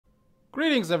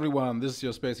Greetings everyone, this is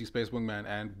your SpaceWingman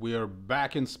and we're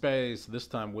back in space, this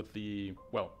time with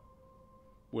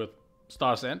with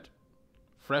Star's End,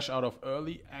 fresh out of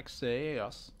early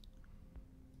access.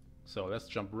 So let's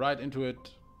jump right into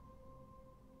it.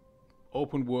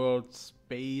 Open world,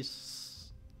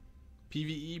 space,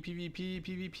 PvE, PvP,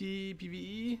 PvP,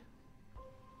 PvE.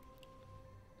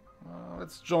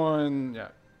 Let's join,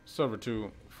 server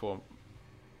 2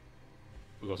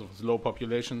 because of its low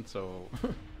population, so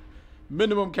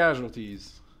minimum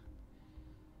casualties.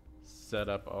 Set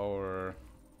up our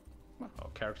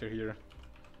character here.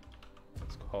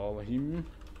 Let's call him.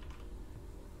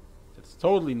 It's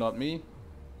totally not me.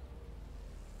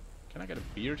 Can I get a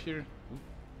beard here? Ooh.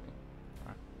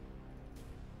 Ah.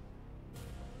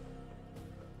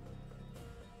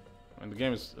 And the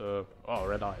game is oh,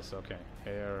 red eyes. Okay,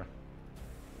 hair.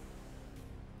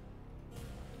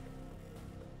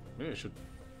 Maybe I should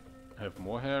have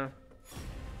more hair.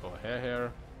 Or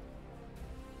hair.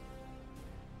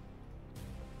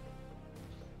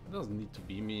 It doesn't need to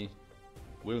be me.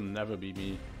 Will never be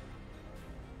me.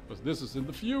 Because this is in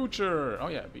the future. Oh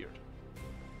yeah, beard.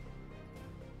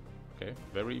 Okay,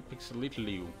 very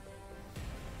pixelitely.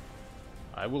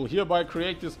 I will hereby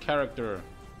create this character.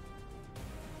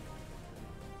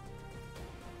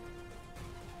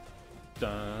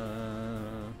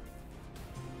 Dun.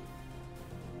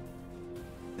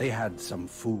 They had some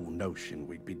fool notion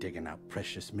we'd be digging out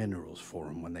precious minerals for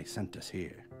them when they sent us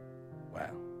here.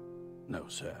 Well, no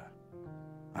sir.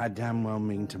 I damn well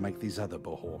mean to make these other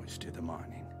boys do the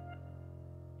mining.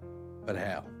 But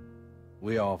hell,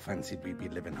 we all fancied we'd be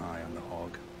living high on the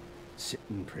hog,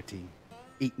 sitting pretty,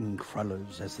 eating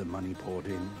crullers as the money poured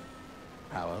in.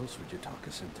 How else would you talk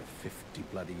us into 50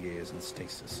 bloody years in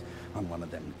stasis on one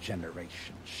of them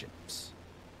generation ships?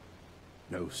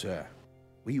 No sir.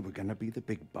 We were gonna be the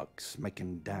big bucks,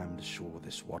 making damned sure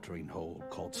this watering hole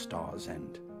called Star's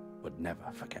End would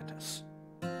never forget us.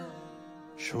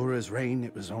 Sure as rain,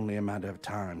 it was only a matter of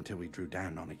time till we drew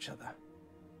down on each other.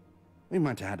 We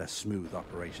might have had a smooth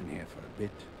operation here for a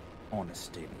bit,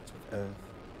 honest dealings with Earth,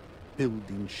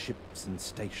 building ships and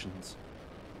stations,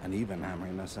 and even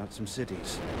hammering us out some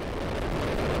cities.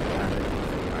 And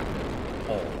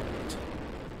all of it.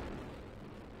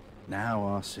 Now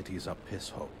our cities are piss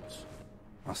holes.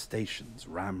 Our stations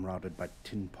ramrodded by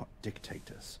tin-pot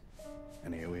dictators.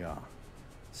 And here we are,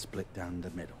 split down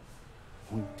the middle,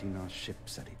 pointing our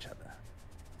ships at each other.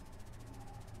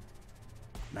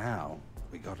 Now,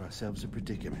 we got ourselves a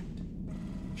predicament.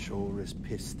 Sure as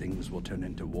piss things will turn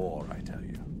into war, I tell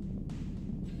you.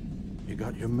 You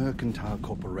got your mercantile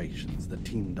corporations that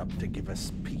teamed up to give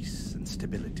us peace and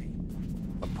stability,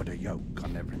 but put a yoke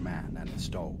on every man and his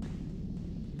dog.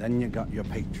 Then you got your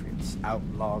patriots,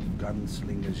 outlaw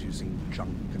gunslingers using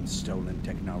junk and stolen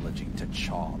technology to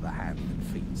chaw the hand that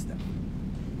feeds them.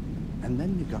 And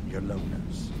then you got your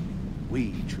loners.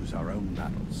 We choose our own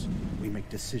battles. We make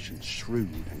decisions shrewd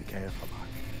and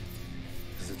careful-like.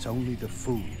 Because it's only the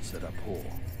fools that are poor,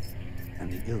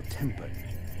 and the ill-tempered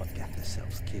what get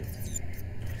themselves killed.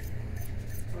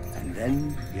 And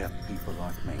then you have people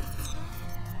like me.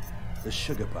 The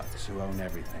sugar bucks who own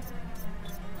everything.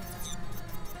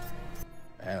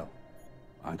 Hell,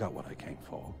 I got what I came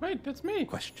for. Wait, that's me.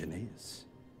 Question is,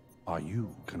 are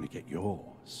you gonna get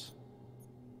yours?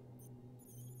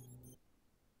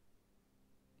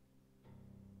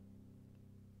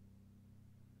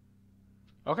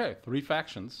 Okay, 3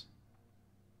 factions.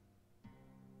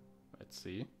 Let's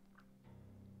see.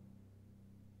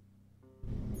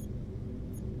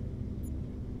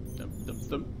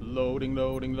 Loading.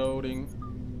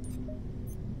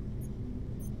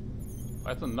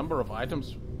 Why is the number of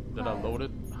items that are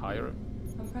loaded higher?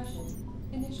 Compression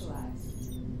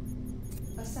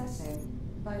initialized. Assessing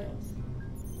vitals.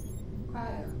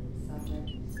 Cryo subject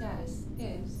status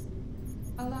is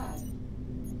alive.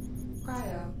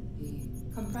 Cryo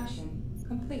compression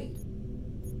complete.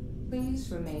 Please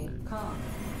remain calm.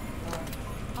 Our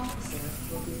officer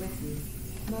will be with you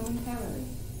momentarily.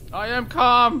 I am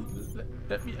calm!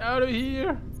 Let me out of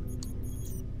here!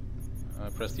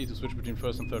 Press T to switch between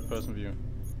first and third person view.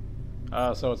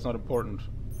 So it's not important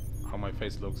how my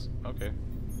face looks. Okay.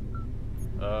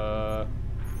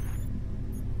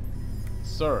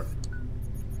 Sir.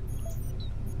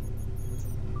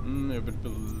 You're a bit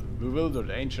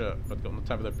bewildered, ain't you? But got no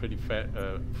time for that pretty fat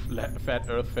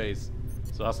Earth face.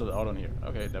 So hustle it out on here.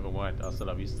 Okay, never mind. Hasta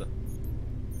la vista.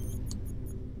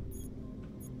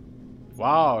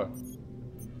 Wow.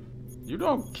 You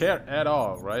don't care at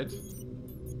all, right?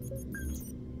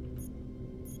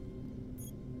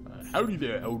 Howdy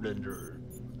there, Outlander.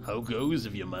 How goes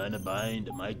if you man a bind?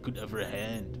 I might could ever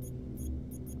hand.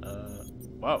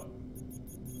 Wow.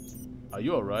 Are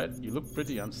you alright? You look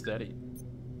pretty unsteady.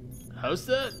 How's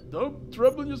that? Don't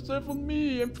trouble yourself on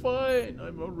me. I'm fine.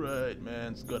 I'm alright,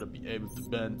 man. It's gotta be able to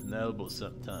bend an elbow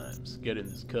sometimes. Get in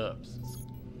these cups.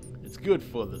 It's good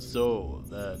for the soul.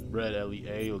 That red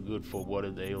ale good for what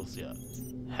it ails ya.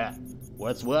 Ha.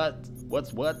 What's what?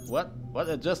 What's what? What? What?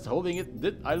 I'm just holding it.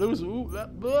 Did I lose? Ooh,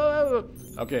 blah.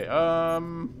 Okay,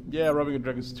 yeah, robbing a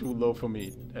dragon is too low for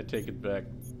me. I take it back.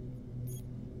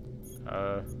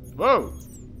 Whoa!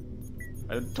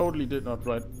 I totally did not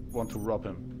want to rob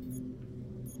him.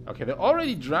 Okay, they're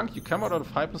already drunk. You come out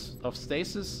of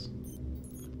stasis.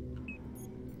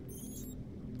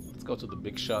 Let's go to the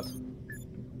big shot.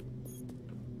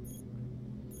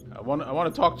 I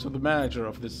want to talk to the manager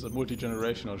of this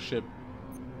multi-generational ship.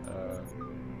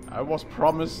 I was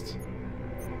promised.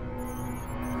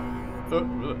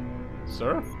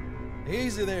 Sir?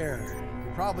 Easy there.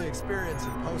 You're probably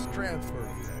experiencing post-transfer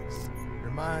effects.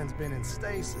 Your mind's been in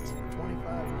stasis for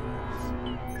 25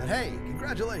 years. But hey,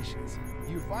 congratulations.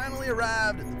 You finally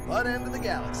arrived at the butt end of the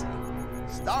galaxy.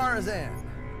 Star's End,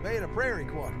 Beta Prairie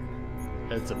Quadrant.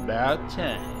 It's about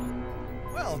time.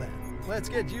 Well then, let's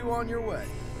get you on your way.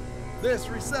 This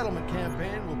resettlement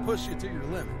campaign will push you to your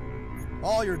limit.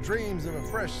 All your dreams of a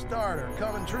fresh start are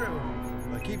coming true,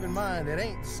 but keep in mind it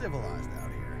ain't civilized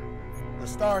out here. The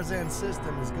Star's End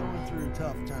system is going through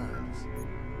tough times.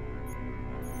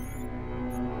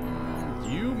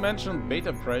 You mentioned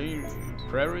Beta Prairie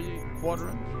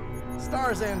Quadrant?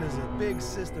 Star's End is a big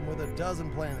system with a dozen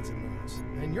planets and moons,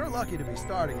 and you're lucky to be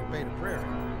starting at Beta Prairie.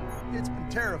 It's been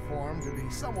terraformed to be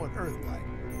somewhat Earth-like,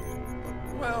 but,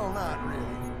 well, not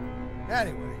really.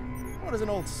 Anyway, what does an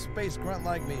old space grunt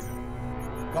like me do?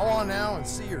 Go on now and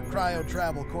see your Cryo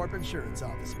Travel Corp insurance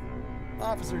officer.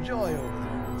 Officer Joy over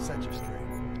there will set you straight.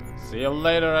 See you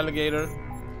later, alligator.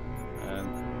 And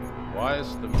why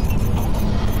is the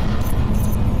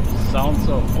sound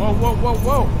so... Whoa, whoa, whoa,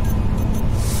 whoa!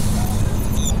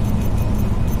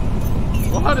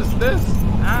 What is this?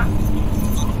 Ah!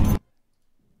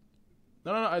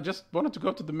 No, I just wanted to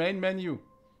go to the main menu.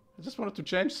 I just wanted to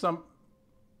change some...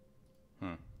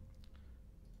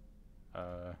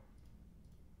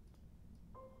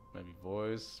 Maybe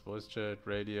voice chat,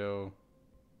 radio.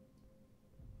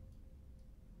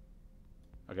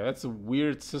 Okay, that's a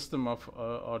weird system of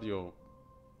audio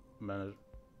management.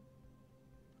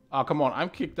 Oh, come on, I'm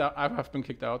kicked out. I have been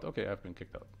kicked out. Okay, I've been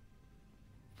kicked out.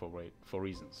 For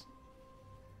reasons.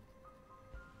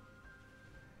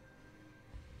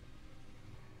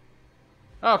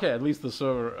 Okay, at least the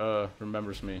server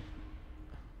remembers me.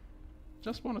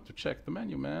 Just wanted to check the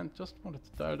menu, man. Just wanted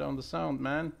to dial down the sound,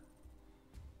 man.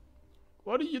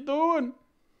 What are you doing?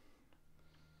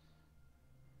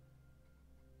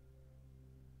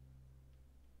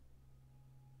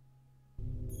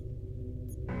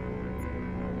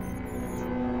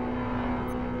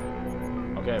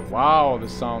 Okay, wow, the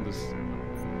sound is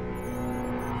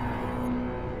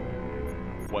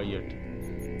weird.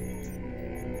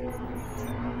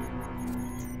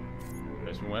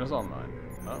 SpaceWingman is online.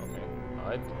 Oh, okay.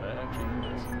 I actually knew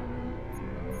this.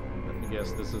 Let me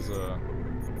guess, this is a...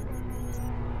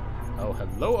 Oh,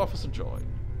 hello, Officer Joy.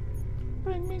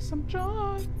 Bring me some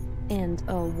joy. And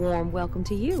a warm welcome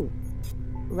to you.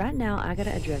 Right now, I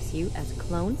gotta address you as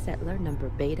Clone Settler number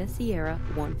Beta Sierra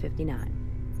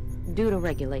 159. Due to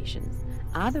regulations.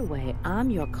 Either way,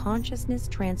 I'm your Consciousness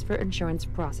Transfer Insurance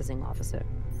Processing Officer.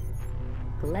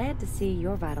 Glad to see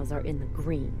your vitals are in the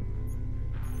green.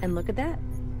 And look at that.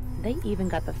 They even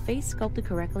got the face sculpted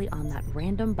correctly on that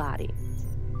random body.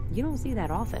 You don't see that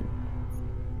often.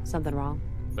 Something wrong?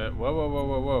 But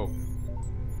whoa.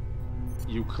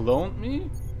 You cloned me?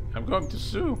 I'm going to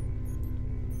sue.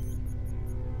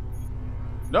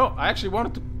 No, I actually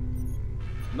wanted to...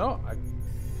 No,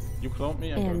 you cloned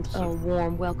me. I'm going to sue. And a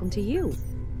warm welcome to you.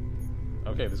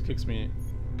 Okay, this kicks me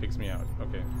out.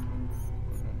 Okay.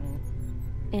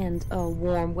 And a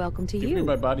warm welcome to you. Give me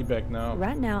my body back now.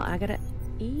 Right now, I gotta...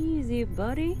 Easy,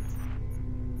 buddy.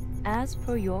 As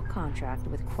per your contract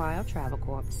with Cryo Travel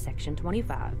Corp, Section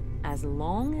 25, as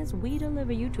long as we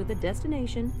deliver you to the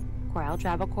destination, Cryo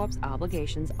Travel Corp's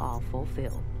obligations are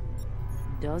fulfilled.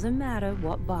 Doesn't matter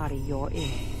what body you're in.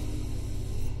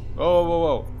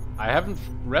 Whoa. I haven't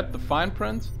read the fine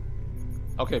print?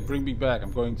 Okay, bring me back.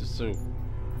 I'm going to sue.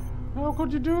 How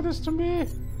could you do this to me?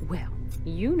 Well,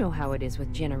 you know how it is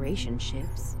with generation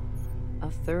ships. A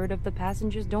third of the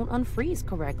passengers don't unfreeze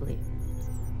correctly.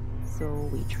 So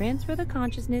we transfer the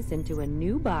consciousness into a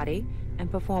new body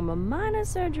and perform a minor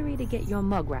surgery to get your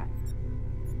mug right.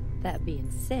 That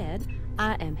being said,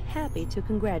 I am happy to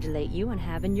congratulate you on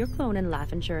having your cloning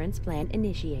life insurance plan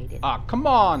initiated. Ah, come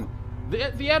on!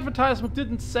 The advertisement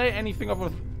didn't say anything of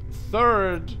a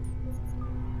third.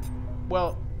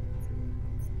 Well,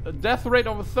 a death rate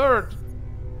of a third.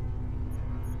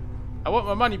 I want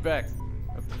my money back.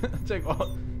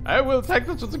 I will take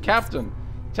this to the captain.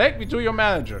 Take me to your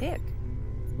manager. Hick,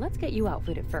 let's get you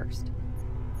outfitted first.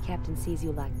 Captain sees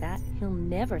you like that, he'll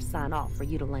never sign off for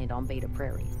you to land on Beta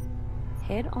Prairie.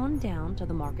 Head on down to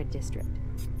the Market District.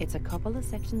 It's a couple of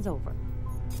sections over.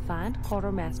 Find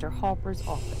Quartermaster Harper's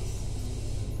office.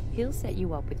 He'll set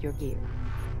you up with your gear.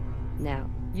 Now,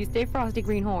 you stay frosty,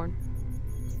 Greenhorn.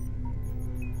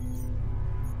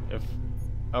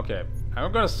 Okay,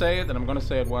 I'm gonna say it, and I'm gonna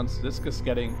say it once. This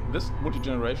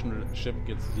multi-generation ship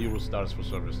gets 0 stars for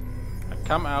service. I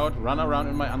come out, run around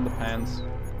in my underpants.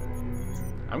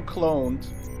 I'm cloned.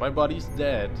 My body's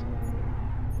dead.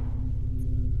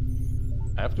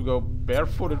 I have to go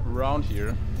barefooted around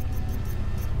here.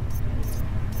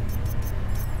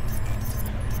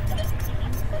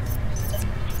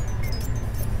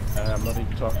 I'm not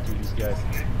even talking to these guys.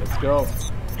 Let's go.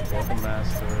 Welcome,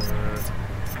 Master.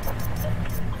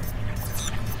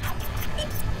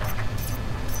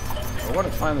 I want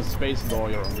to find a space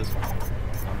lawyer on this one.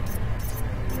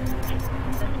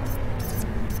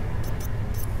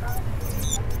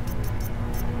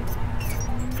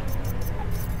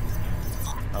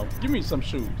 Now, give me some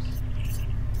shoes.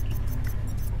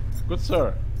 Good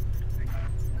sir.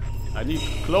 I need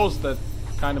clothes that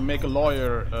kind of make a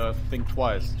lawyer think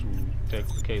twice to take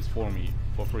the case for me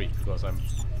for free, because I'm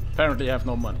apparently have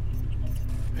no money.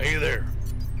 Hey there.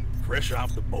 Fresh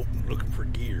off the boat and looking for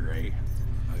gear, eh?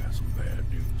 I got some bad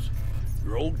news.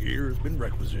 Your old gear has been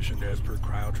requisitioned as per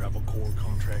Cryo Travel Corps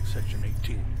Contract Section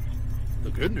 18.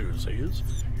 The good news is,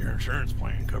 your insurance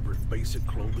plan covers basic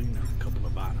clothing and a couple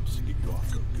of items to get you off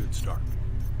to a good start.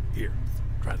 Here,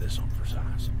 try this on for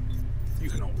size. You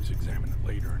can always examine it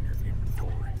later in your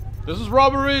inventory. This is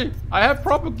robbery! I have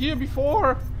proper gear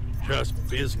before! Just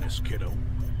business, kiddo.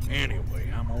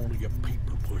 Anyway, I'm only a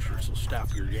people pusher, so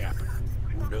stop your yapping.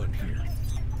 We're done here.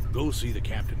 Go see the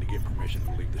captain to get permission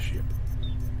to leave the ship.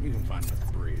 You can find him at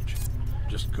the bridge.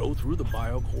 Just go through the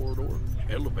bio corridor,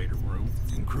 elevator room,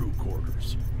 and crew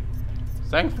quarters.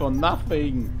 Thanks for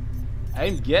nothing.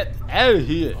 And get out of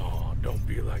here. Oh, don't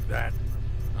be like that.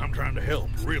 I'm trying to help,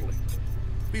 really.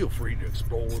 Feel free to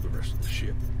explore the rest of the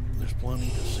ship. There's plenty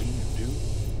to see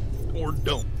and do. Or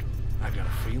don't. I got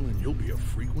a feeling you'll be a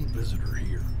frequent visitor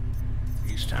here.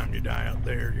 Each time you die out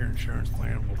there, your insurance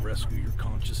plan will rescue your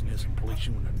consciousness and place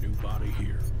you in a new body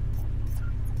here.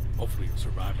 Hopefully you'll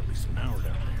survive at least an hour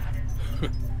down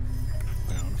there.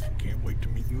 I honestly can't wait to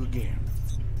meet you again,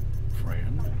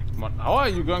 friend. Come on, how are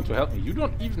you going to help me? You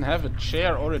don't even have a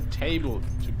chair or a table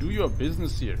to do your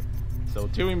business here. So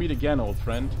till we meet again, old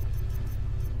friend.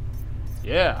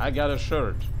 Yeah, I got a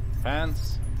shirt,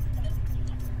 pants,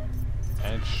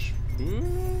 and shoes.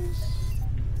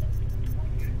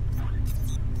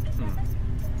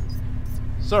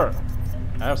 Sir,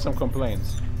 I have some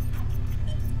complaints.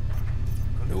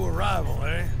 A new arrival,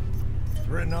 eh? It's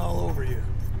written all over you.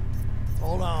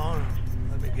 Hold on,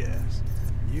 let me guess.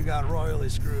 You got royally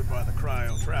screwed by the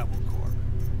Cryo Travel Corps.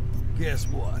 Guess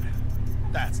what?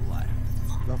 That's life.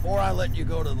 Before I let you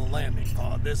go to the landing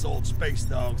pod, this old space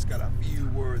dog's got a few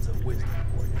words of wisdom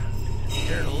for you.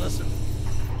 Care to listen?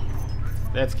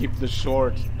 Let's keep this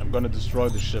short. I'm gonna destroy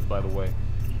the ship, by the way.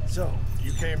 So,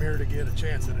 you came here to get a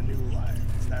chance at a new life.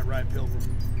 Is that right,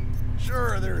 Pilgrim?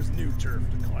 Sure, there's new turf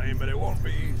to claim, but it won't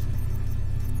be easy.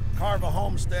 Carve a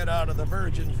homestead out of the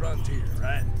virgin frontier,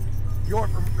 right? You're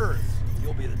from Earth.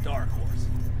 You'll be the Dark Horse.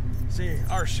 See,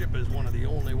 our ship is one of the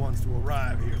only ones to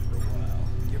arrive here for a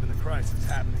while, given the crisis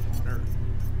happening on Earth.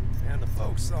 And the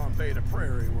folks on Beta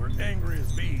Prairie were angry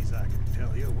as bees, I can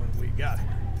tell you, when we got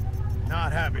here.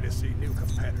 Not happy to see new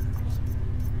competitors.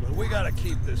 But we gotta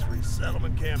keep this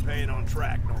resettlement campaign on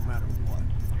track no matter what.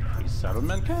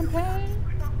 Resettlement campaign?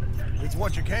 It's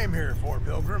what you came here for,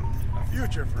 Pilgrim. A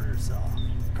future for yourself.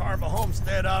 Carve a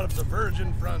homestead out of the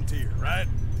virgin frontier, right?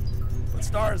 But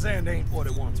Star's End ain't what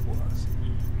it once was.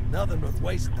 Nothing but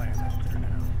wasteland out there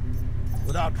now.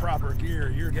 Without proper gear,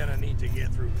 you're gonna need to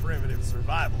get through primitive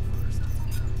survival first.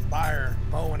 Fire,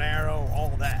 bow and arrow,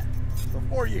 all that.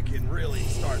 Before you can really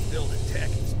start building tech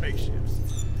and spaceships.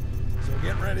 So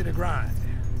get ready to grind.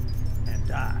 And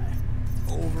die.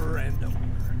 Over and over.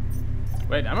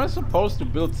 Wait, am I supposed to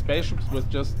build spaceships with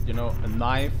just, you know, a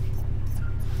knife,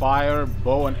 fire,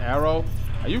 bow and arrow?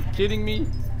 Are you kidding me?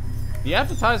 The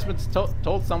advertisements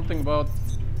told something about,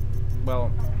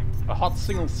 well, a hot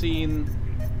single scene,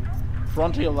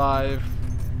 frontier life,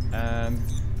 and,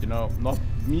 you know, not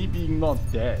me being not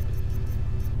dead.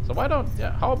 So why don't,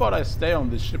 yeah, how about I stay on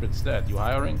this ship instead? You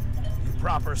hiring? You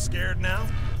proper scared now?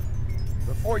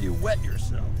 Before you wet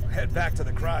yourself, head back to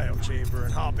the cryo chamber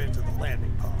and hop into the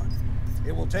landing pod.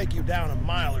 It will take you down a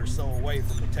mile or so away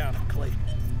from the town of Clayton,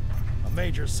 a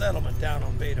major settlement down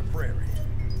on Beta Prairie.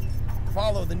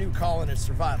 Follow the new colonist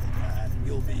survival guide and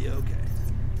you'll be okay.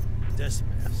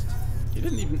 Dismissed. You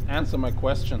didn't even answer my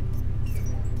question.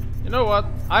 You know what?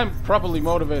 I'm properly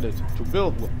motivated to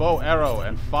build with bow, arrow,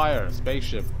 and fire a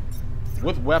spaceship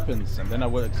with weapons, and then I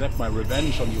will exact my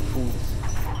revenge on you fools.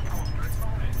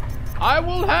 I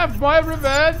will have my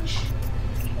revenge!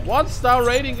 1-star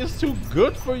rating is too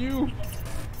good for you.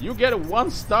 You get a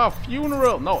 1-star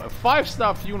funeral. No, a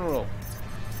 5-star funeral.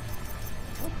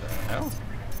 What the hell?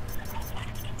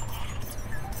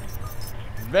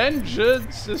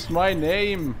 Vengeance is my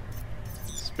name.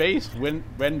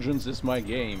 Vengeance is my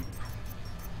game.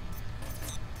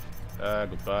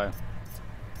 Goodbye.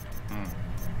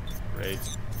 Great.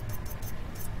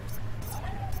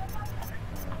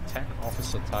 Attack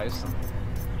Officer Tyson.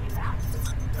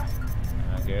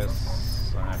 I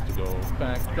guess I have to go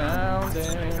back down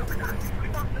there.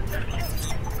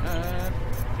 And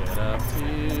get up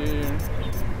here.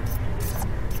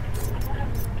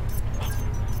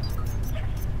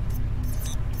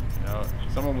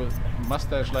 Someone with a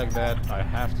mustache like that, I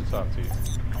have to talk to you.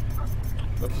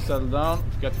 Look to settle down,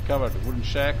 get you covered. Wooden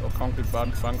shack or concrete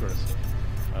bunkers.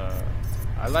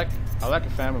 I like a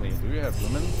family. Do you have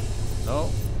women? No?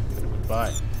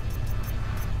 Goodbye.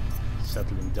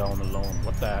 Settling down alone.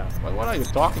 What the hell? What are you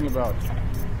talking about?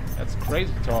 That's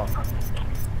crazy talk.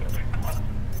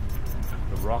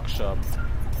 The rock shop.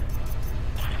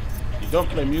 You don't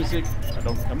play music?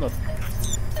 I'm not.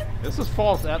 This is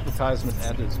false advertisement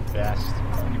at its best.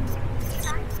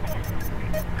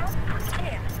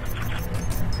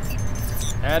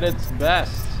 At its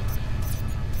best.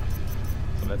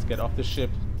 So let's get off the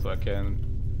ship so I can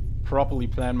properly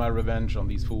plan my revenge on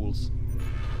these fools.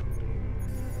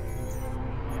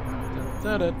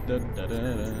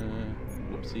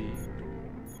 Whoopsie.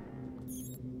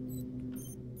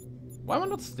 Why am I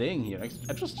not staying here?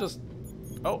 I just...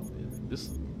 Oh,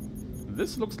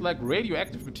 this looks like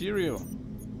radioactive material.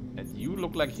 And you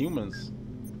look like humans.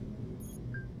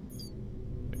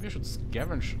 Maybe I should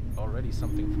scavenge already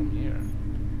something from here.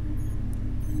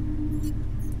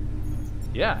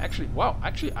 Yeah, actually, wow,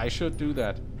 actually I should do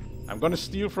that. I'm gonna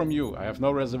steal from you. I have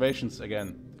no reservations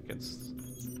again against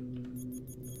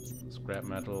scrap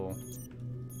metal.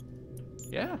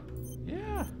 Yeah,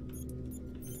 yeah.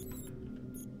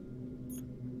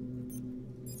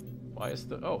 Why is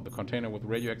the container with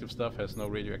radioactive stuff has no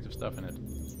radioactive stuff in it?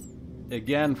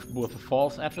 Again, with a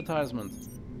false advertisement.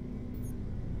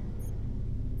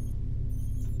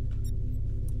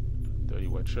 Dirty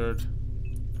white shirt.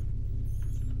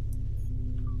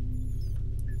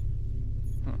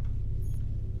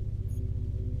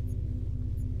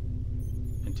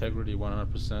 Integrity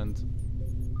 100%.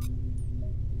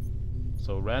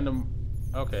 So random.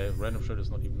 Okay, random shirt is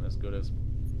not even as good as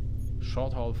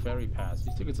short-haul ferry pass.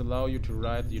 These tickets allow you to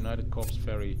ride the United Corps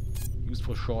ferry, used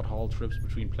for short-haul trips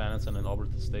between planets and in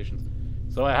orbital stations.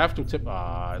 So I have to tip.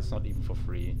 Ah, it's not even for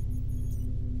free.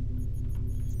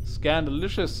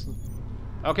 Scandalicious.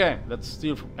 Okay, let's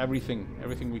steal everything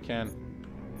we can.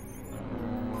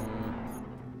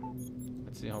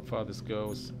 Let's see how far this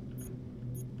goes.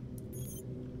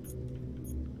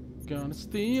 Gonna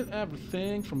steal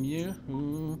everything from you.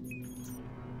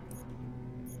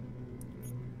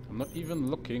 I'm not even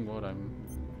looking what I'm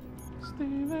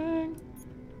stealing.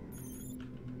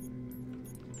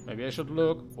 Maybe I should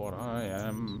look what I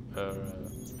am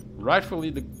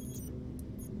rightfully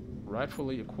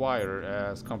acquire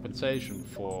as compensation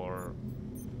for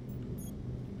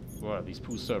these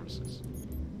poo services.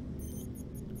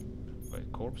 Wait,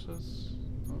 corpses?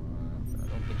 I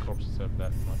don't think corpses have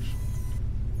that much.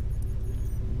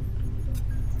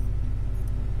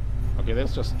 Okay,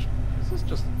 this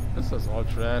is all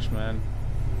trash, man.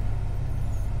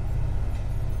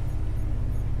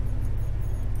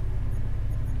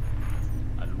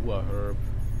 Alua herb.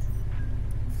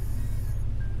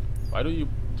 Why do you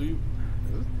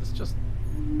it's just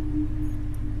I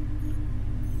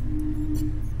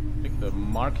think the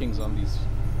markings on these.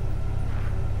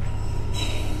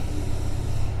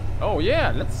 Oh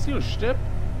yeah, let's steal a ship.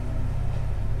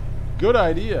 Good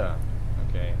idea.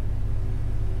 Okay.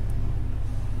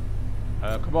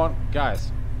 Come on,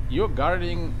 guys. You're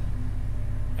guarding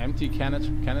empty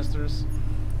canisters?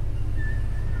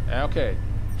 Okay,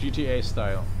 GTA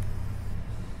style.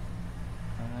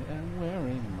 I am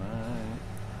wearing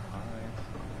my eyes.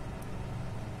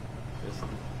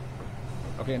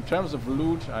 Okay, in terms of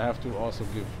loot, I have to also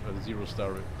give a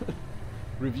 0-star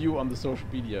review on the social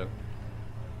media.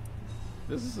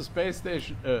 This is a space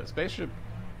station, spaceship.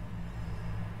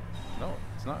 No,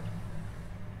 it's not.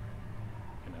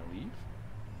 Can I leave?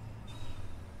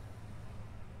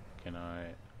 Can I?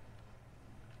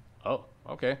 Oh,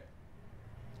 okay.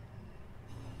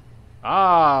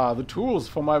 Ah, the tools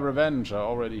for my revenge are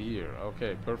already here.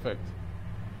 Okay, perfect.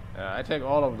 I take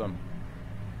all of them.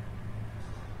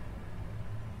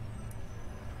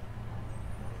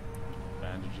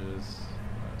 Bandages,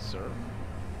 sir.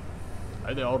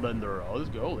 Hey there, Outlander. Let's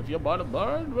go. If you're bottom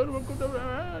line,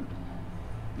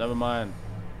 never mind.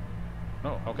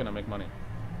 No, how can I make money?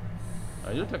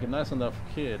 You look like a nice enough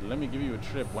kid. Let me give you a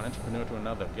trip, one entrepreneur to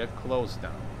another. Get close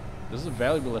down. This is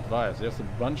valuable advice. There's a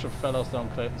bunch of fellows down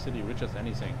Clayton City, rich as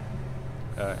anything.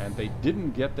 And they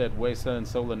didn't get that way selling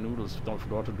solar noodles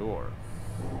door to door.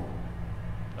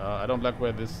 I don't like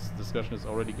where this discussion is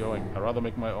already going. I'd rather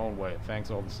make my own way. Thanks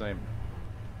all the same.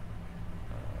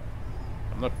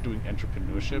 I'm not doing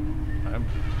entrepreneurship. I'm...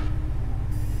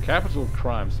 Capital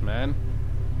crimes, man.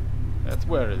 That's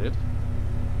where it is.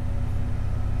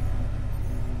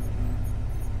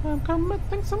 I'm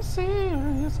committing some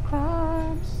serious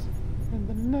crimes in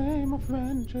the name of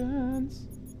vengeance.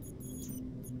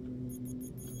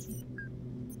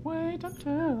 Wait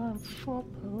until I'm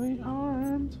properly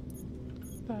armed.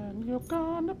 Then you're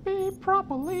gonna be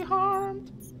properly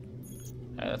harmed.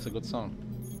 Yeah, that's a good song.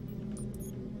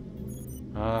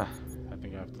 I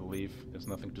think I have to leave. There's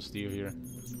nothing to steal here.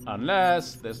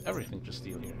 Unless there's everything to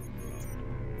steal here.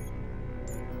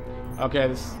 Okay,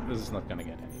 this is not gonna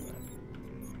get anywhere.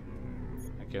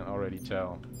 I can already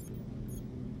tell.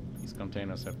 These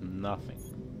containers have nothing.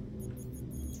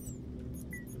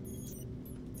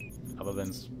 Other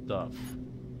than stuff.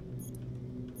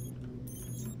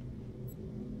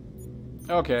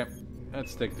 Okay,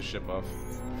 let's take the ship off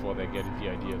before they get the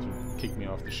idea to kick me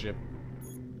off the ship.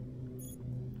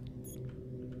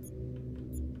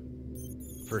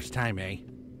 First time, eh?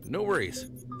 No worries.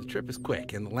 The trip is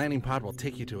quick, and the landing pod will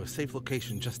take you to a safe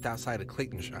location just outside of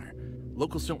Claytonshire.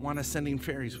 Locals don't want us sending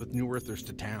ferries with New Earthers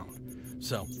to town.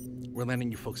 So, we're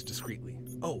landing you folks discreetly.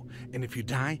 Oh, and if you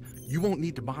die, you won't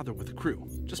need to bother with the crew.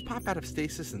 Just pop out of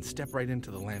stasis and step right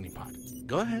into the landing pod.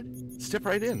 Go ahead. Step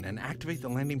right in and activate the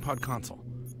landing pod console.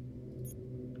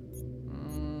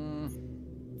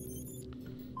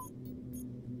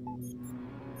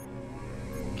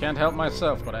 Can't help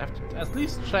myself, but I have to at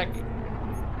least check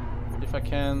if I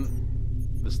can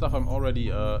the stuff I'm already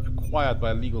acquired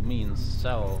by legal means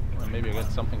sell, and maybe I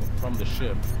get something from the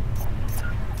ship.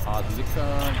 Hard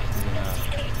liquor,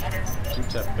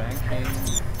 two-tap banking.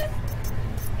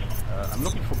 I'm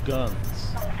looking for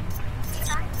guns.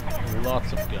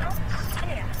 Lots of guns.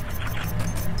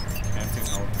 Camping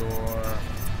outdoor.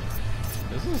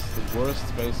 This is the worst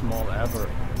space mall ever.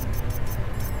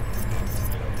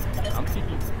 I'm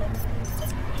thinking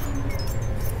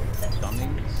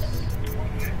Dunnings.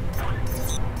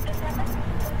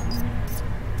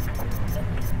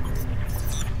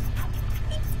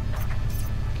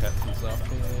 Captain's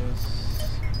office.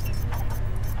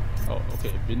 Oh,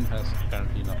 okay. Bin has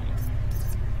apparently nothing.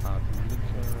 Hard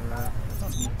liquor.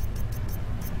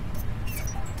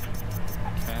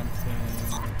 Camping.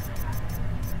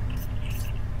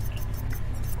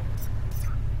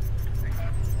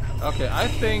 Okay, I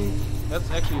think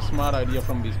that's actually a smart idea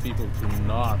from these people to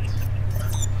not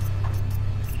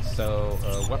sell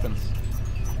weapons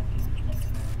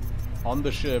on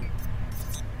the ship.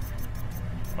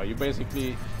 Are you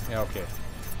basically... Yeah, okay.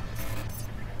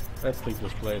 Let's leave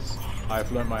this place.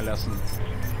 I've learned my lesson.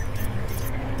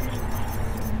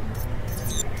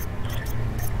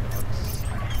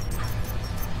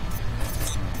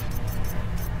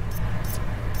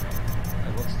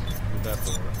 What's with that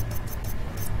door?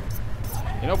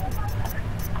 You know,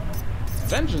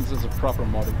 vengeance is a proper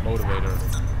motivator.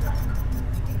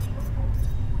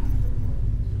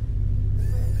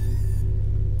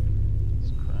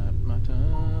 Scrap matter.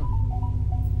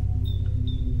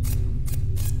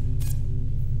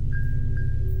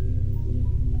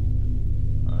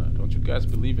 Don't you guys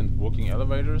believe in working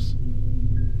elevators?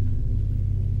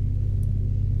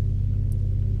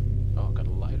 Oh, got a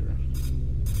lighter.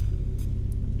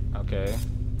 Okay.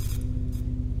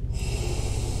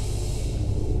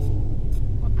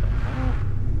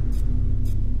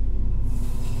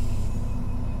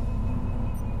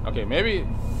 Okay, maybe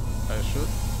I should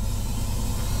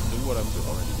do what I'm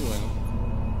already doing.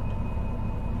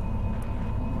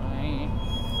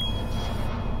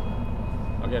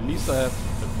 Okay, at least I have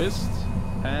a fist,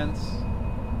 hands,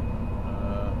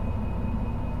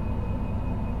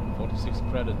 46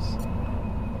 credits.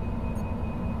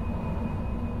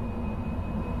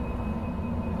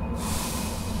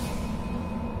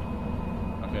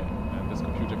 This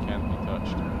computer can't be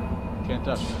touched. Can't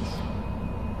touch this.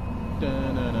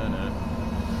 Da-na-na-na.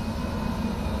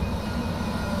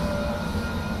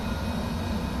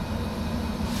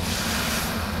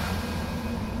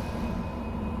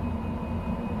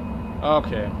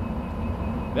 Okay.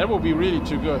 That would be really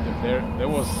too good if there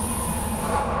was,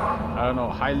 I don't know,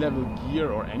 high level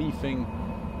gear or anything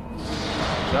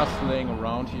just laying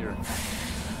around here.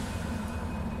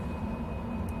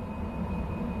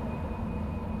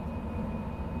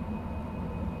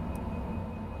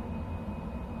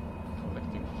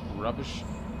 Collecting rubbish.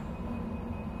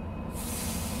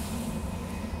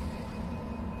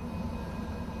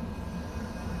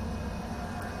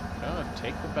 Can I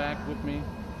take the bag with me?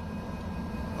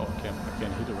 Oh, I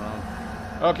can't hit around.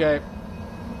 Okay.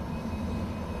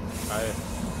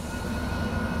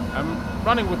 I'm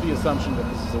running with the assumption that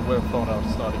this is a well thought out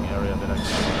starting area that I can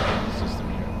get the system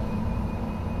here.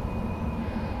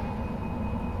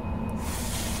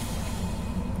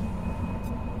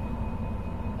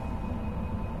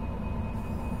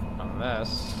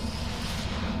 Unless...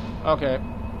 Okay.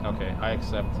 Okay, I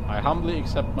accept. I humbly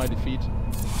accept my defeat.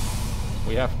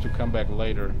 We have to come back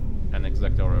later and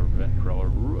exact our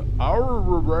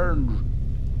revenge.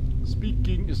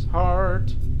 Speaking is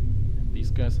hard.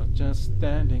 These guys are just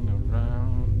standing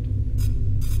around.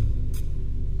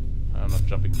 I'm not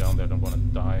jumping down there, I don't want to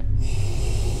die.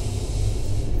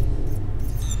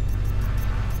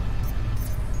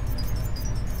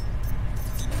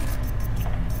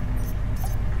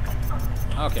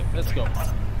 Okay, let's go.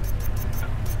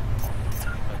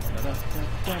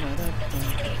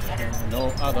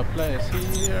 No other players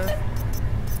here.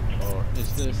 Or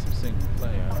is this a single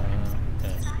player?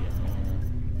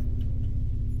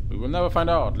 We will never find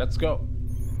out. Let's go.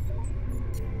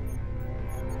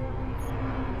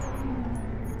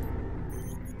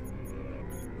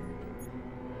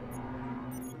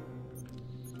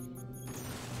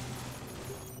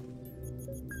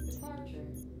 Departure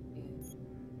in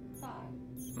 5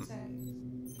 seconds.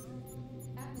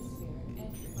 Atmospheric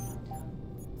entry countdown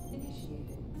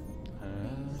initiated.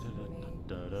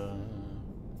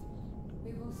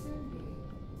 We will soon be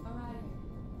arriving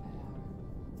at our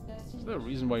destination. Is there a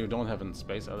reason why you don't have a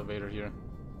space elevator here?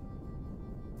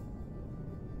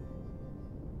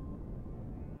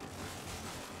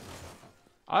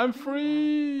 I'm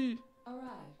free!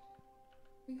 Arrived.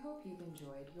 We hope you've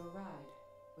enjoyed your ride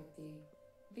with the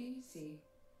VC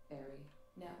Ferry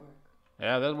Network.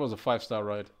 Yeah, that was a 5-star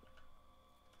ride.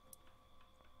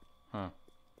 Huh.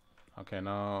 Okay,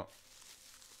 now...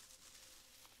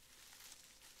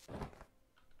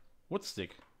 What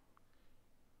stick?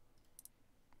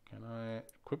 Can I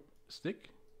equip stick?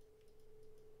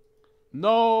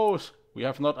 No! We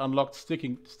have not unlocked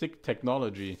stick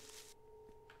technology.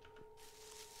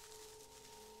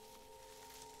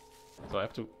 So I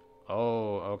have to...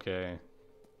 Oh, okay.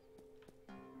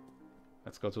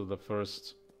 Let's go to the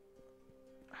first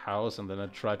house and then I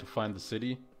try to find the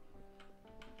city.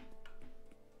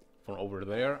 From over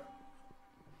there.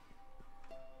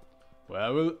 Where I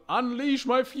will unleash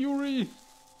my fury!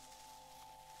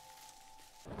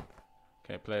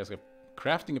 Okay, players get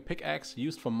crafting a pickaxe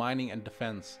used for mining and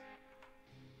defense.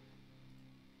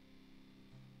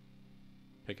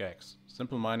 Pickaxe.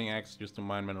 Simple mining axe used to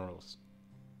mine minerals.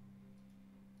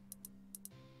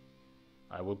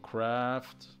 I will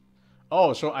craft...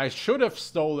 Oh, so I should have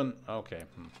stolen... Okay.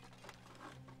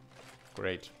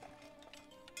 Great.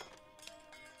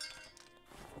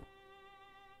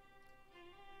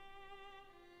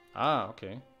 Ah,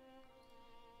 okay.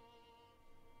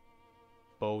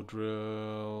 Bow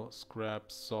drill,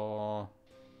 scrap saw,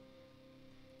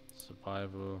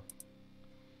 survival.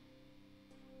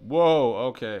 Whoa,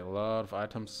 okay, a lot of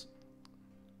items.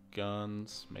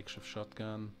 Guns, makeshift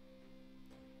shotgun.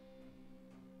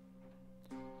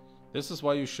 This is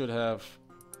why you should have...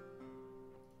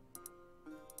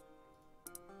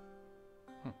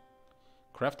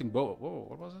 Crafting bow. Whoa,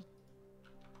 what was it?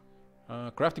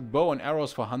 Crafting bow and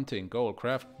arrows for hunting. Goal.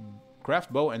 Craft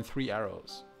bow and 3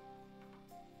 arrows.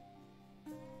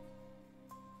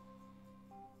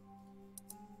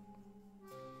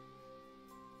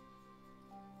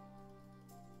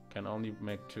 Can only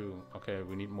make 2. Okay,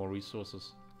 we need more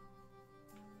resources.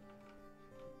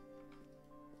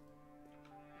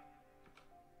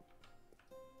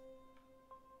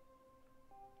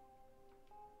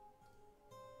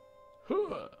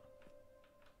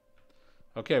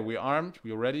 Okay, we're armed,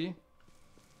 we're ready.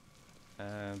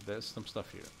 And there's some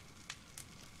stuff here.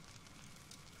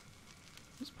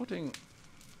 Just putting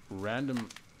random...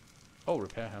 Oh,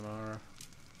 repair hammer.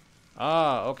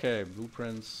 Ah, okay,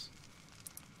 blueprints.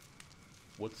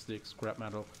 Wood sticks, scrap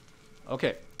metal.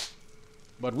 Okay.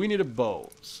 But we need a bow.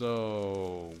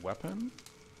 So, weapon.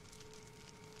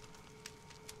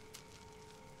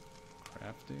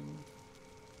 Crafting.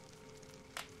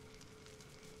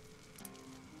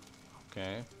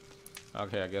 Okay.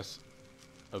 Okay, I guess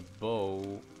a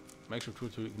bow. Makeshift tool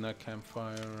to ignite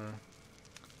campfire.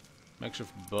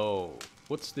 Makeshift bow.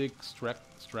 Wood stick, strap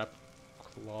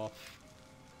cloth.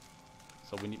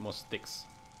 So we need more sticks.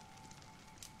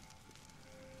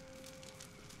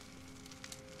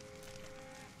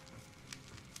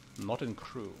 Not in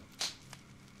crew.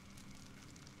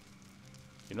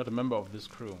 You're not a member of this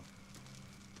crew.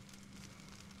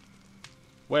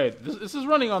 Wait, this is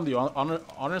running on the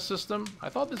honor system? I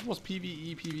thought this was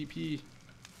PvE, PvP.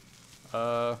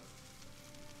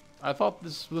 I thought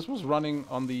this was running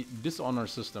on the dishonor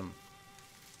system.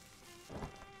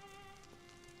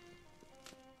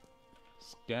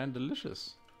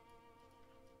 Scandalicious.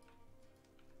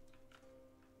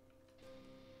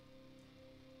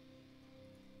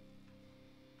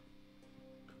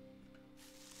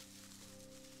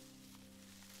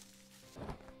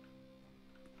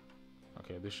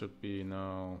 Okay, this should be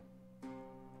now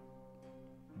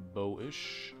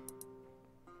bowish.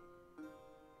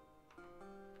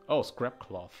 Oh, scrap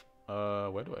cloth.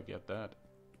 Where do I get that?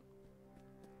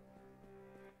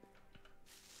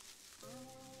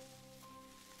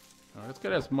 Let's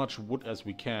get as much wood as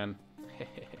we can.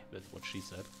 That's what she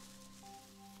said.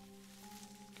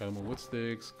 Got more wood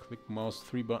sticks. Click mouse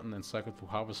 3 button and cycle to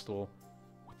harvest tool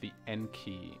with the N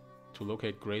key to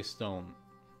locate gray stone.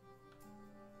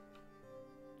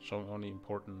 Showing only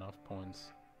important enough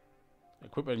points.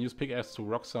 Equip and use pickaxe to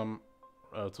rock some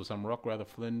rock, rather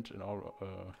flint and all.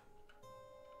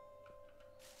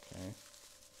 Okay.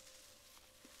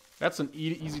 That's an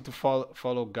easy to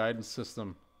follow guidance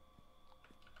system.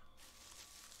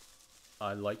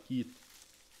 I like it.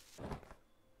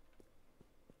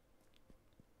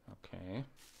 Okay.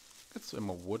 Get some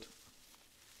more wood.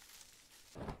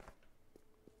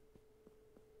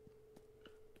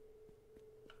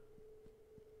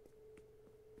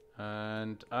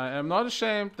 And I am not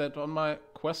ashamed that on my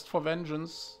quest for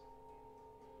vengeance,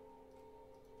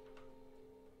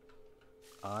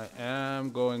 I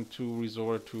am going to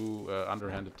resort to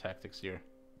underhanded tactics here.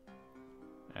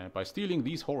 And by stealing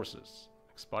these horses,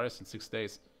 expires in 6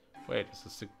 days. Wait,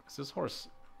 is this horse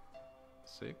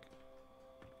sick?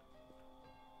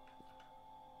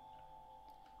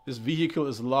 This vehicle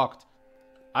is locked.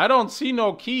 I don't see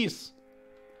no keys.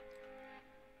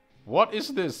 What is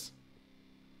this?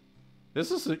 This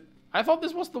is I thought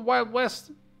this was the Wild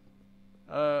West.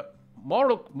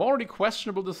 Morally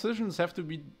questionable decisions have to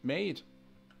be made.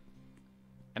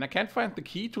 And I can't find the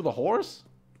key to the horse?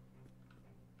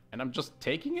 And I'm just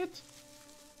taking it?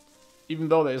 Even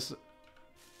though there's...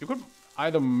 You could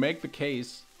either make the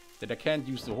case that I can't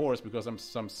use the horse because I'm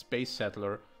some space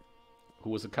settler who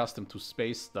was accustomed to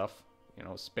space stuff. You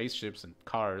know, spaceships and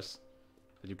cars.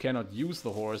 That you cannot use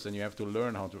the horse and you have to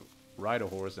learn how to ride a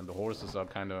horse. And the horses are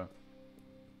kind of...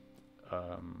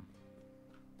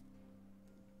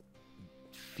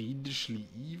 fiendishly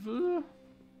evil?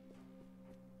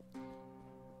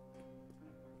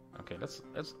 Okay,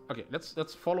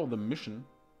 let's follow the mission.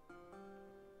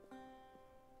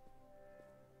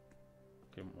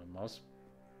 Okay, my mouse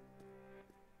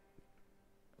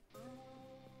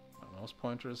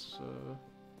pointer is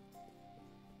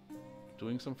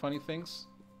doing some funny things.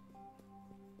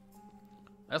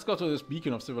 Let's go to this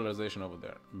beacon of civilization over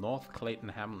there, North Clayton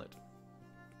Hamlet.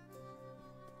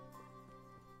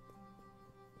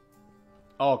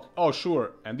 Oh,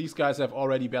 sure. And these guys have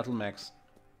already battle mechs.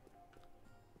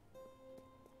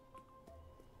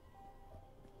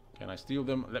 Can I steal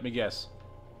them? Let me guess.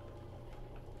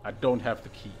 I don't have the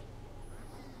key.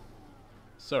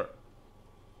 Sir.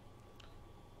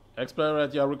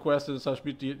 Expedite your request in such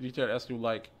detail as you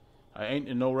like. I ain't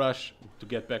in no rush to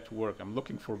get back to work. I'm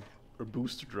looking for a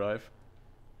booster drive.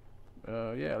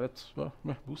 Yeah, that's...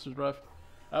 booster drive.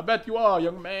 I bet you are,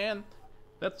 young man.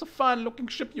 That's a fine-looking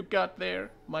ship you got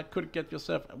there. Might could get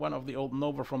yourself one of the old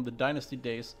Nova from the Dynasty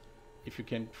days. If you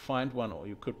can find one, or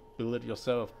you could build it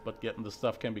yourself, but getting the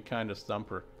stuff can be kind of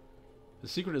stumper. The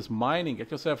secret is mining.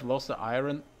 Get yourself lots of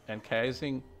iron and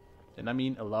casing. And I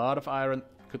mean a lot of iron.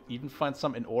 Could even find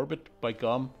some in orbit, by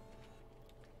gum.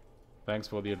 Thanks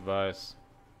for the advice.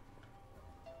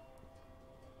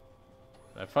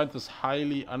 I find this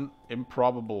highly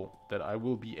improbable that I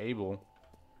will be able.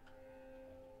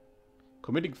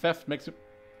 Committing theft makes it...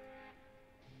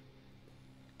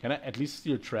 Can I at least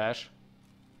steal trash?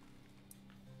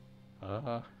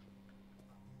 I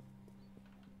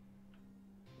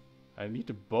need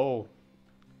a bow.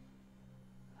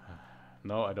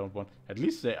 No, I don't want... At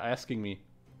least they're asking me.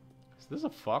 Is this a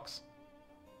fox?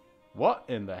 What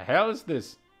in the hell is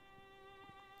this?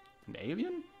 An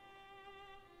alien?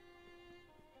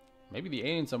 Maybe the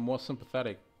aliens are more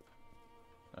sympathetic.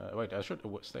 Wait, I should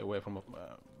stay away from...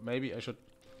 maybe I should...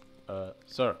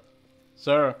 sir.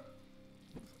 Sir.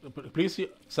 Please,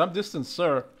 some distance,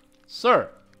 sir. Sir.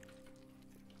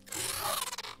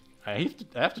 I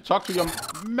have to talk to your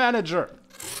manager.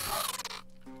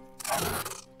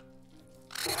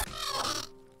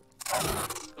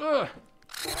 Ugh.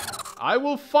 I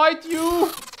will fight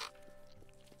you.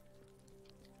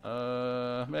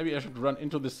 Maybe I should run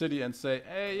into the city and say,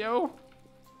 hey, yo.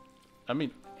 I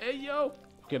mean, hey, yo.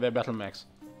 Okay, they're Battle Max.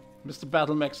 Mr.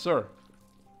 Battle Max, sir.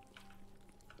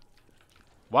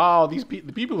 Wow, the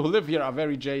people who live here are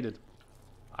very jaded.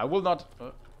 I will not...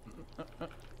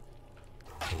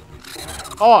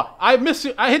 Oh, I missed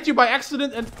you. I hit you by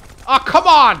accident and... Oh, come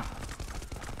on!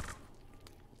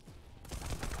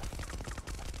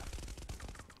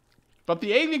 But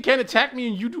the alien can attack me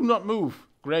and you do not move.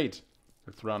 Great.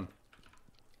 Let's run.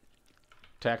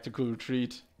 Tactical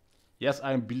retreat. Yes,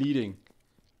 I'm bleeding.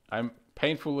 I'm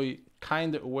painfully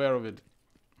kinda aware of it.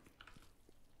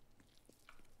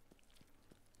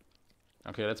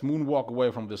 Okay, let's moonwalk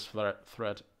away from this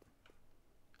threat.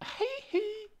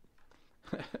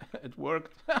 It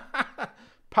worked.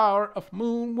 Power of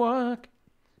moonwalk.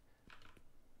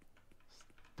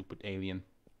 Stupid alien.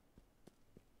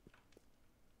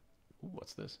 Ooh,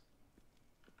 what's this?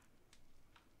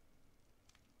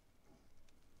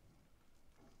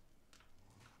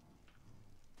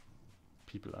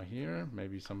 People are here.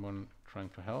 Maybe someone trying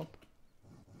to help.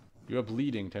 You are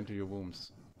bleeding. Tend to your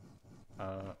wounds.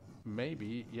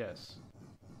 Maybe, yes.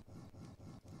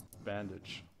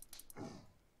 Bandage.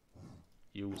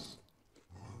 Use.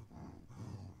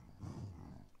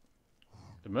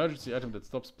 Emergency item that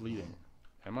stops bleeding.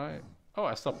 Am I? Oh,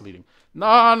 I stopped bleeding.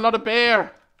 No, not a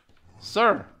bear!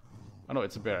 Sir! Oh no,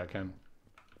 it's a bear, I can.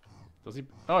 Does he?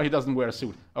 Oh, he doesn't wear a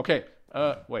suit. Okay,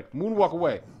 wait. Moonwalk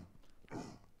away.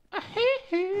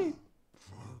 Do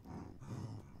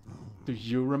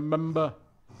you remember?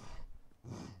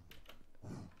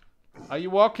 Are you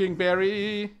walking,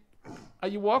 Barry? Are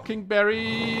you walking,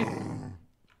 Barry?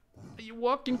 Are you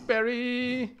walking,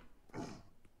 Barry?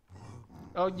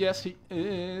 Oh, yes, he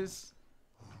is.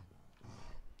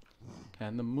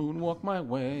 Can the moon walk my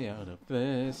way out of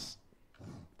this?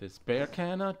 This bear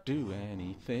cannot do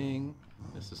anything.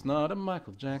 This is not a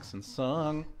Michael Jackson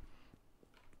song.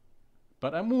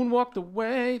 But I moonwalked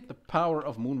away. The power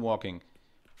of moonwalking.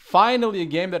 Finally, a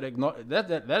game that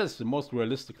that is the most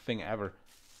realistic thing ever.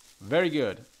 Very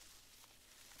good.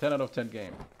 10 out of 10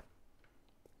 game.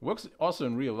 Works also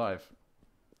in real life.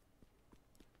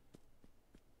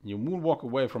 You moonwalk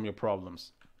away from your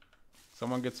problems.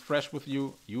 Someone gets fresh with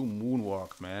you, you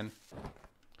moonwalk, man.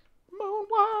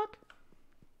 Moonwalk!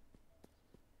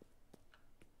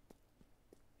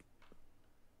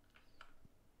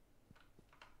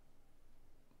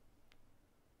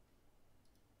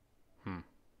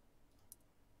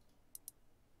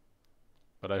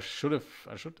 But I should... okay,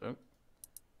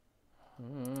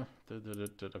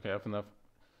 I have enough.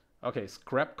 Okay,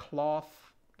 scrap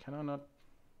cloth. Can I not...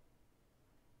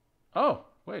 Oh,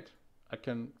 wait.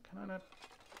 Can I not...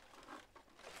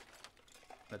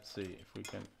 Let's see if we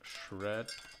can shred.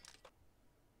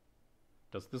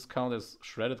 Does this count as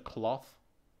shredded cloth?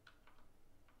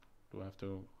 Do I have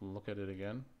to look at it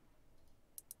again?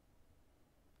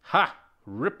 Ha!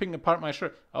 Ripping apart my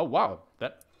shirt. Oh, wow.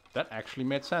 That actually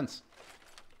made sense.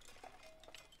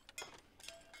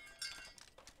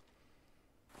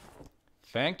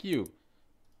 Thank you.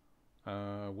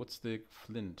 What's the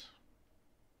flint?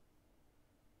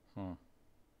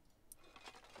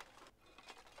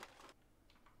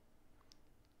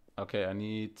 Okay, I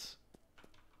need...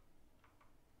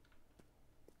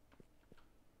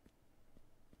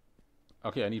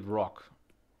 Okay, I need rock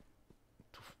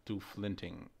to do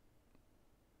flinting.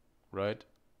 Right?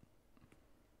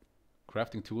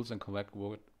 Crafting tools and collect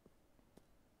wood.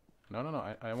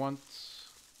 No, I want...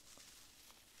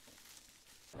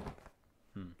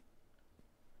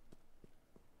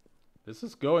 This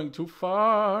is going too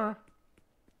far.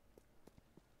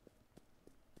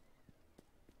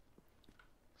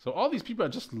 So all these people are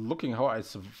just looking how I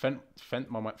fend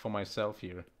for myself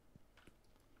here.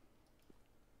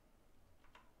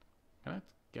 Can I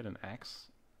get an axe?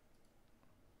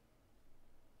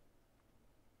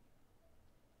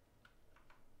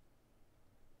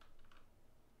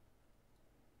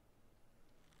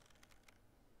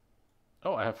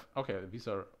 Oh, I have... Okay, these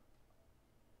are...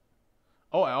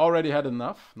 Oh, I already had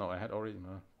enough? No, I had already...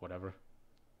 No, whatever.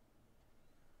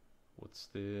 Wood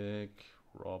stick,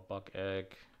 raw bug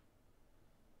egg.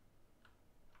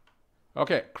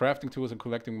 Okay, crafting tools and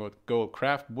collecting mode. Go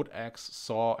craft wood axe,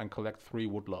 saw, and collect 3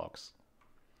 wood logs.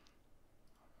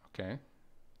 Okay.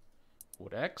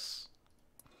 Wood axe.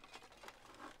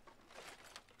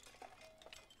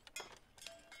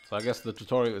 So I guess the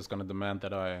tutorial is gonna demand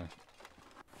that I...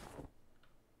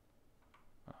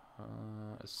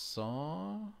 a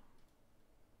saw?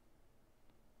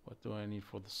 What do I need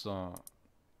for the saw?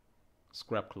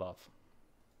 Scrap cloth.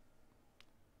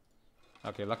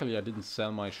 Okay, luckily I didn't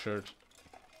sell my shirt.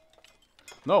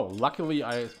 No, luckily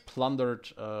I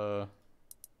plundered... I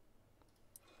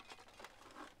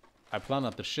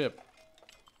plundered the ship.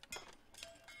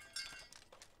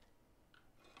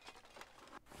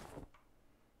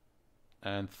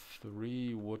 And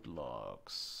 3 wood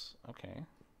logs. Okay.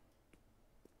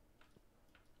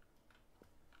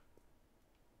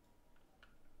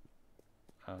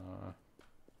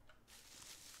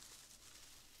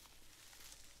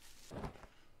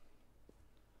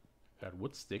 Got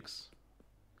wood sticks.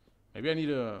 Maybe I need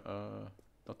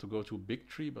not to go to a big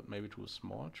tree, but maybe to a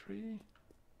small tree.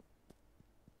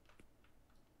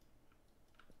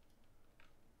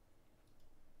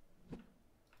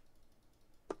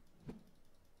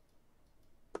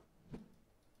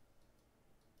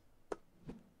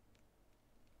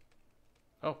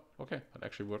 Oh, okay, that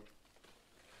actually worked.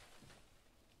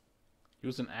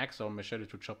 Use an axe or machete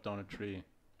to chop down a tree.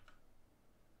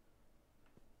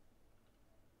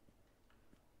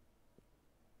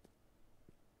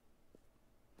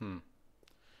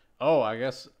 Oh, I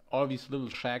guess all these little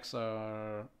shacks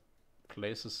are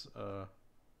places.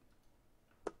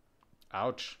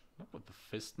 Ouch! Look what the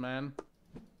fist man.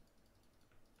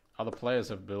 Other players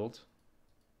have built.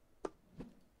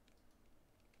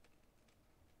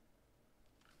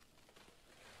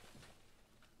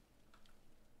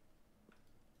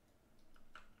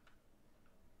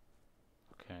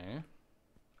 Okay.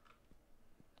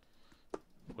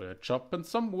 We're chopping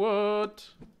some wood.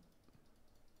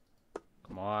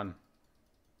 Come on.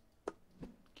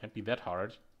 Can't be that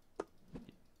hard.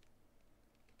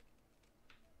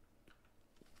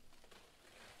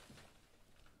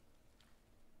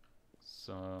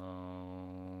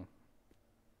 So...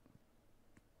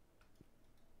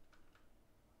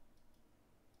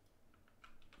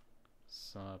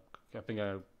 I think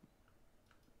I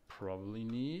probably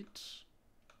need...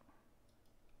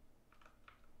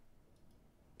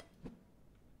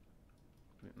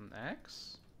 an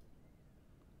axe?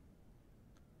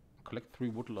 Collect 3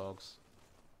 wood logs.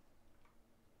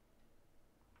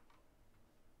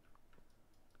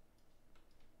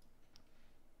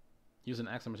 Use an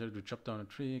axe and machete to chop down a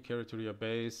tree, carry it to your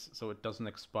base so it doesn't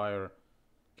expire.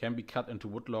 Can be cut into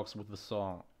wood logs with the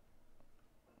saw.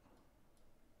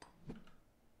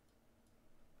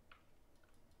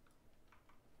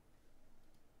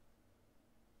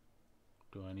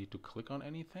 Do I need to click on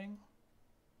anything?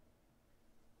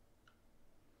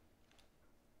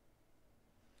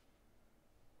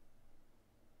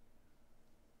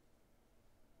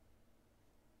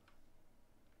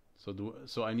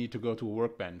 So I need to go to a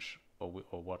workbench or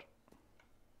what?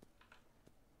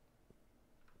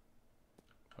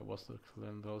 Was the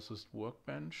closest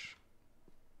workbench?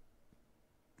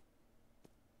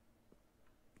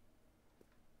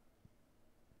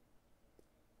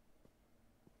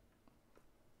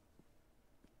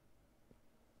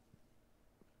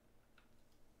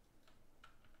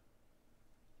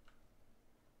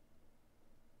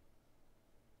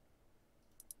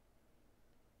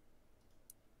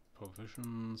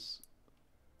 Provisions,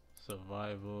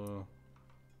 survival.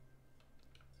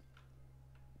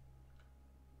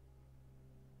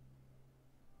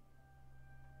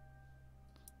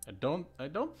 I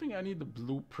don't think I need the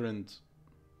blueprint.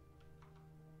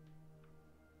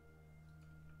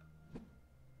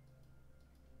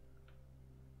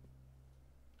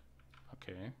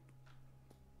 Okay.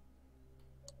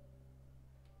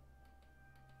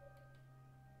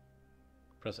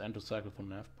 Press N to cycle from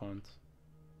nav points.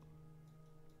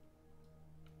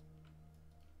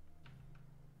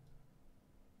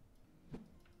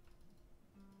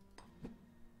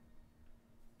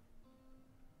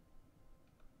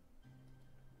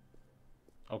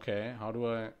 Okay, how do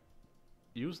I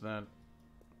use that?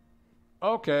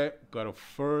 Okay, got a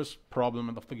first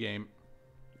problem of the game.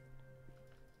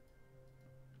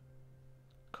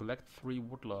 Collect 3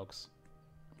 wood logs.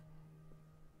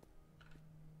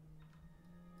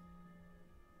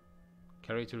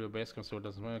 Carry to your base camp so it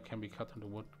doesn't work. Can be cut into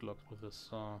wood logs with a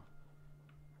saw.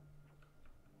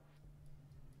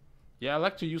 Yeah, I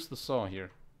like to use the saw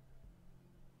here.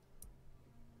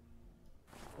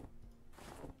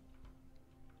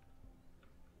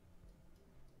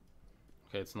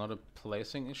 Okay, it's not a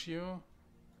placing issue.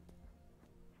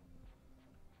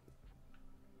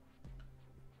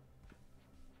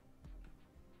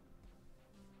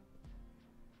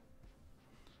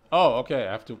 Oh, okay,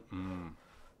 I have to...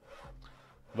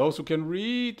 Those who can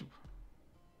read...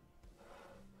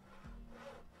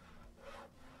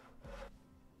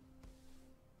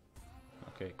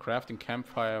 Okay, crafting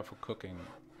campfire for cooking.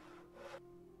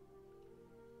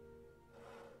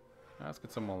 Let's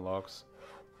get some more logs.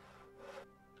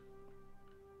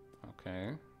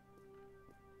 Okay.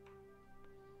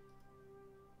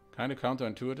 Kind of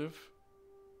counterintuitive.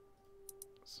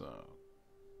 So...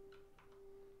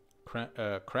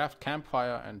 craft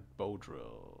campfire and bow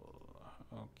drill.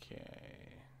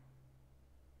 Okay.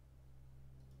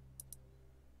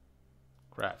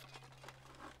 Craft.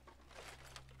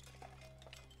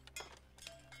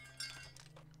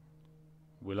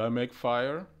 Will I make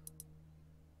fire?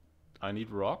 I need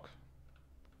rock.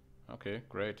 Okay,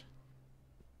 great.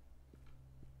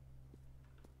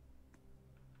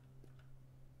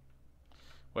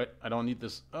 Wait, I don't need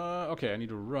this. Okay, I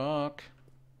need a rock.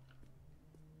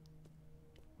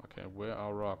 Okay, where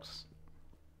are rocks?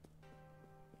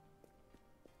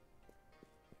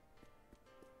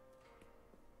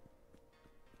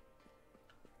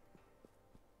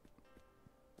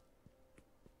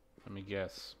 Let me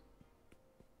guess.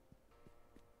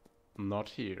 Not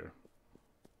here.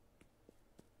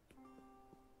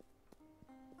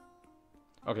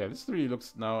 Okay, this really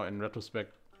looks now in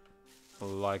retrospect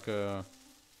like a...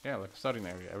 yeah, like a starting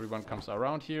area. Everyone comes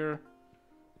around here,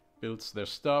 builds their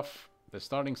stuff. They're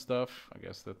starting stuff. I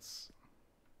guess that's...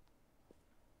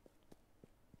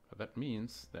 but that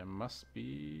means there must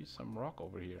be some rock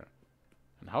over here.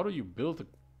 And how do you build a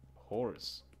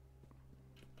horse?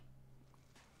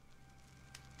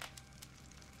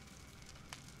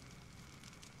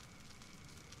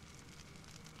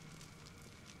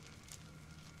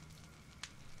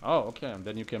 Oh, okay, and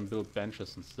then you can build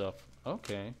benches and stuff.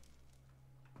 Okay.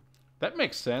 That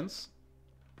makes sense.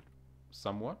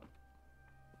 Somewhat.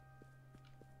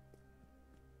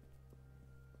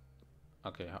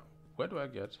 Okay, where do I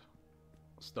get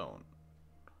stone?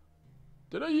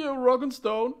 Did I hear rock and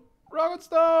stone? Rock and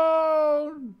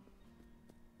stone!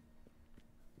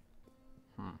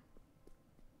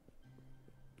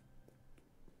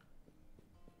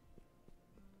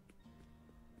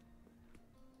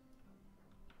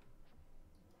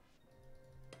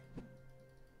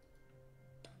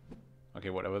 Okay,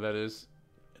 whatever that is,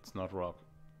 it's not rock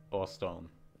or stone.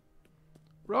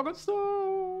 Rock and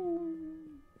stone!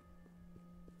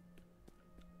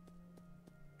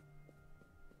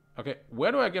 Okay,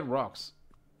 where do I get rocks?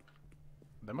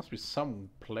 There must be some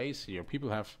place here. People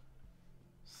have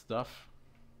stuff.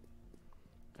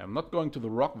 I'm not going to the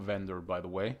rock vendor, by the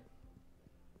way.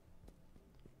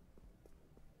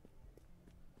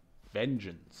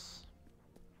 Vengeance.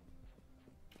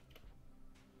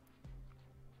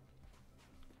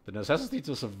 The necessity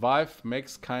to survive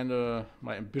makes kinda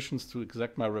my ambitions to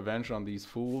exact my revenge on these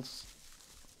fools.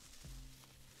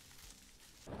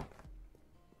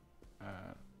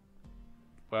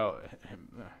 Well,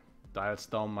 dials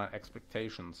down my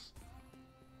expectations.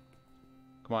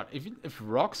 Come on, if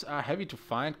rocks are heavy to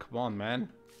find, come on, man.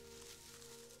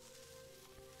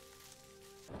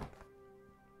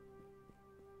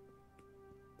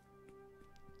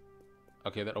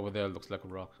 Okay, that over there looks like a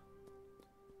rock.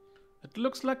 It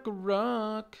looks like a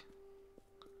rock.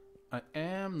 I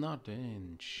am not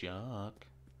in shock.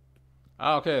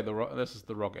 Ah, okay, this is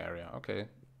the rock area. Okay.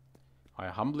 I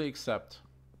humbly accept.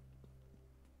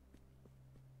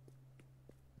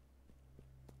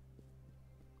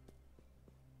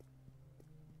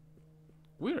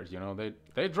 Weird, you know,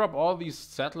 they drop all these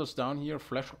settlers down here,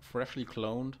 freshly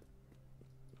cloned.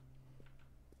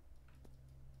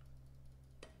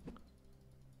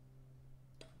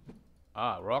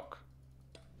 Ah, rock.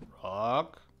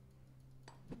 Rock.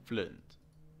 Flint.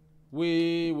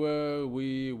 We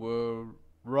were,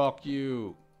 rock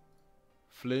you.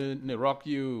 Flint, no, rock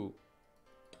you.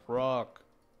 Rock.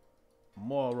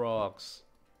 More rocks.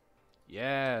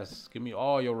 Yes, give me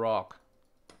all your rock.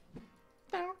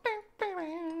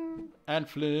 And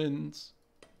flints.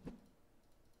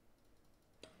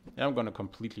 Yeah, I'm gonna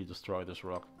completely destroy this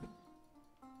rock.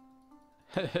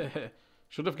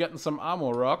 Should have gotten some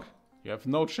armor, rock. You have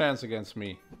no chance against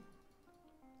me.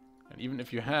 And even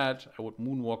if you had, I would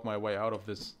moonwalk my way out of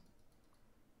this.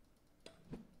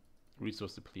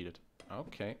 Resource depleted.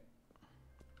 Okay.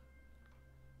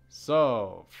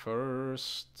 So,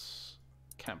 first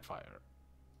campfire.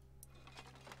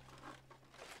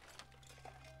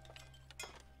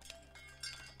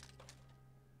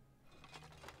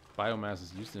 Biomass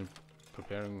is used in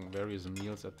preparing various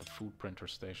meals at the food printer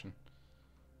station.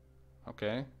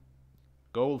 Okay.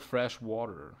 Gold fresh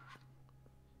water.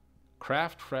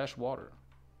 Craft fresh water.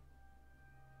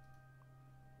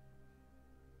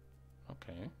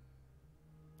 Okay.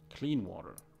 Clean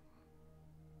water.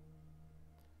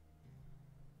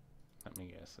 Let me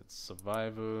guess. It's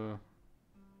survival.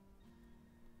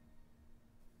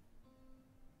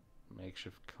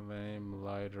 Makeshift claim,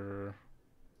 lighter.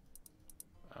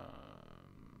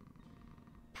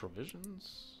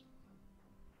 Provisions.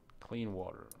 Clean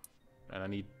water. And I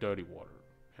need dirty water.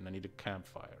 And I need a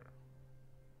campfire.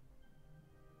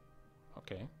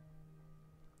 Okay.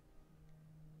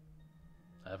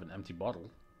 I have an empty bottle.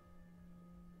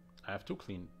 I have 2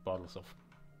 clean bottles of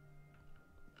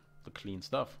the clean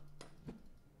stuff.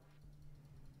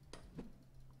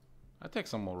 I take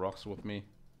some more rocks with me.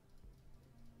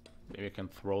 Maybe I can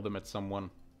throw them at someone.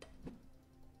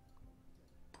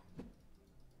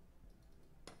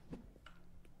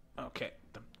 Okay.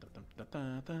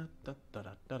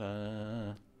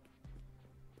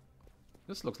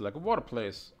 This looks like a water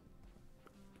place.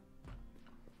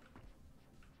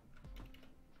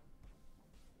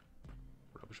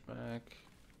 Rubbish bag.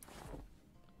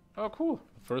 Oh, cool.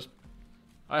 First,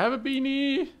 I have a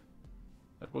beanie.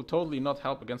 That will totally not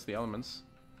help against the elements.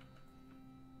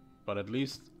 But at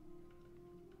least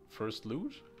first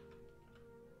loot.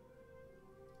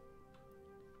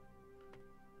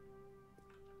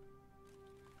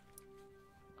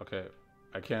 Okay,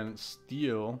 I can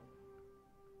steal.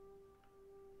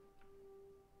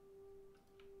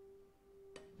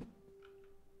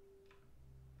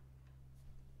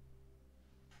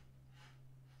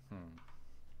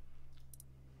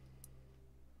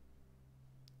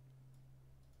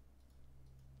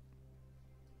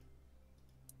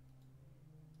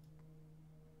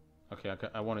 Okay,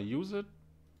 I want to use it.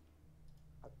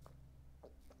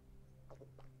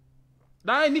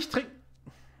 Nein, nicht trinken!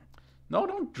 No,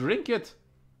 don't drink it!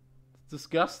 It's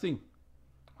disgusting.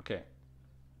 Okay.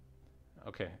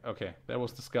 Okay, that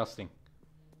was disgusting.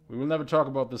 We will never talk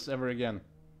about this ever again.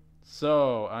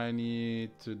 So, I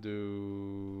need to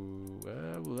do...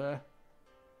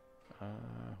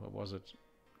 what was it?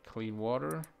 Clean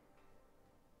water.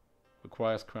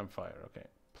 Requires campfire. Okay,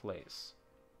 place.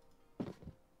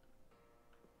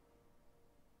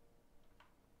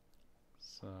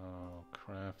 So,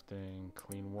 crafting,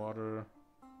 clean water,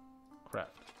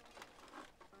 craft.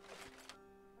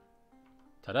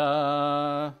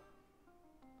 Ta-da!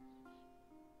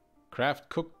 Craft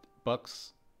cooked buck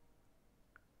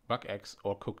eggs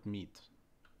or cooked meat.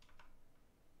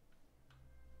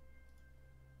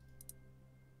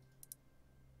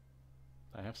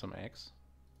 I have some eggs.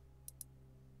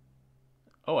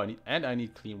 Oh, I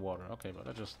need clean water. Okay, but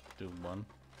I just do one.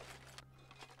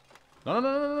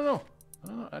 No.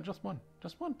 Just one.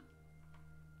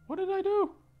 What did I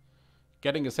do?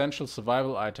 Getting essential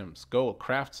survival items. Goal.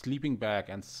 Craft sleeping bag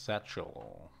and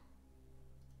satchel.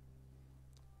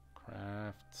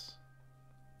 Craft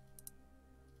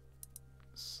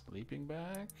sleeping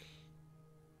bag.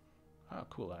 Ah,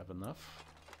 cool. I have enough.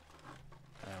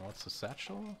 And what's the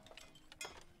satchel?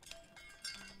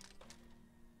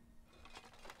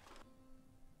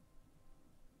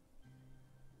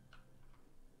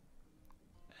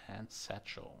 And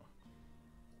satchel.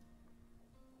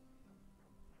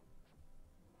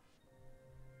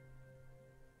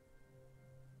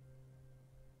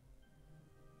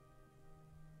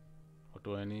 What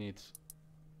do I need?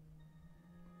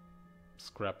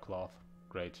 Scrap cloth.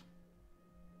 Great.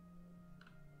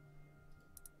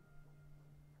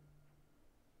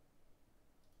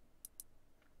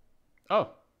 Oh.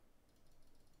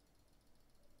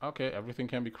 Okay, everything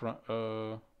can be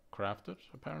crafted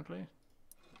apparently.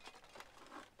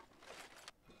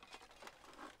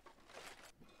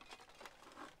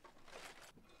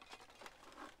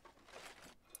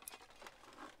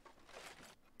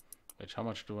 Wait, how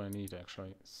much do I need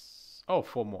actually? Oh,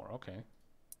 4 more, okay.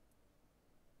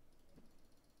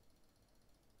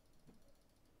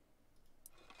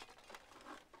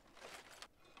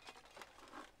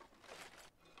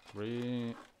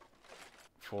 Three,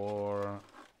 4,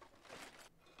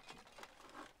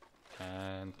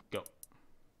 and go.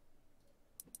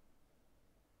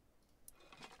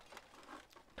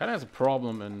 Kinda has a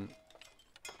problem in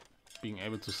being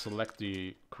able to select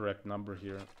the correct number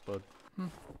here, but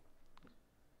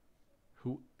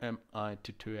who am I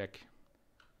to tweak?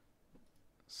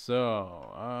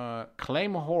 So,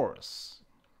 claim a horse.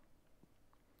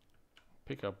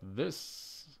 Pick up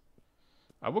this.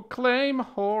 I will claim a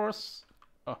horse.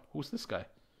 Oh, who's this guy?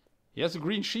 He has a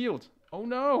green shield. Oh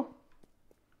no!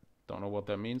 Don't know what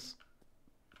that means.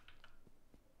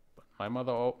 But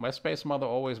my space mother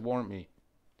always warned me.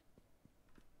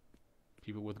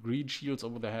 People with green shields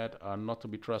over their head are not to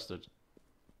be trusted.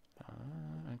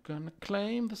 I'm gonna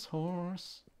claim this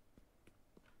horse.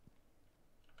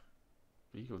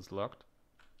 Vehicle's locked.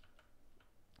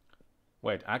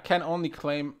 Wait, I can only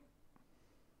claim...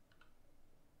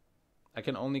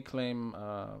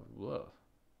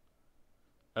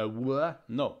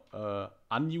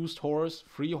 unused horse,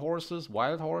 free horses,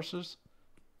 wild horses.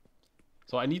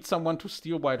 So I need someone to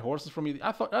steal wild horses from me.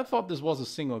 I thought this was a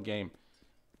single game.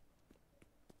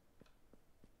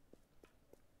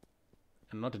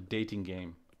 And not a dating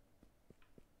game.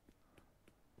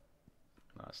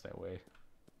 Nah, stay away.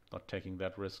 Not taking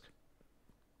that risk.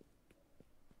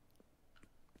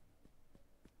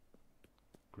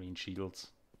 Green shields.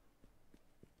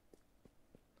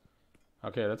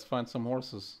 Okay, let's find some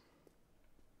horses.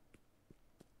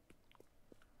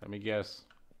 Let me guess.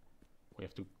 We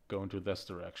have to go into this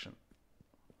direction.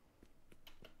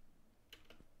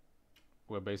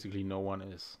 Where basically no one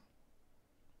is.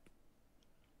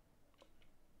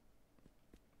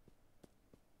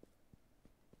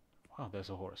 Wow, there's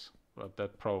a horse. Well,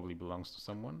 that probably belongs to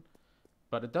someone.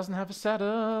 But it doesn't have a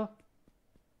saddle.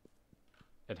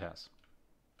 It has.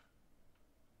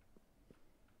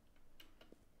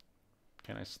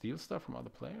 Can I steal stuff from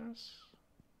other players?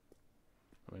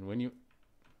 I mean, when you...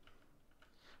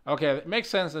 Okay, it makes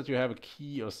sense that you have a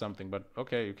key or something, but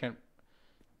okay, you can't...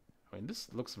 I mean,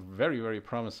 this looks very, very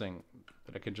promising.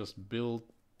 That I can just build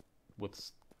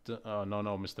with... Oh, no,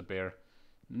 Mr. Bear.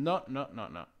 No.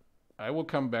 I will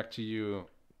come back to you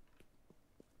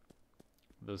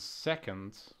the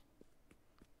second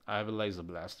I have a laser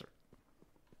blaster.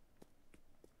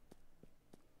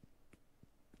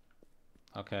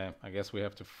 Okay, I guess we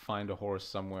have to find a horse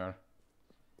somewhere.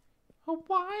 A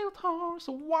wild horse,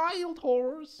 a wild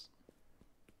horse.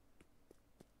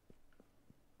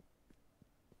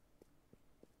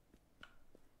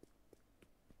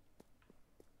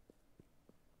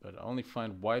 But I only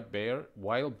find wild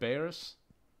bears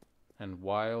and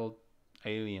wild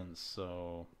aliens,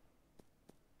 so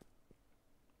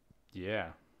yeah.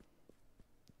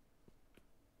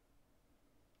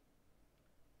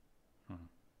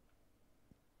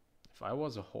 If I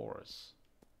was a horse,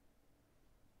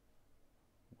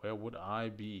 where would I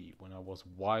be when I was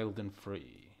wild and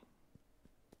free?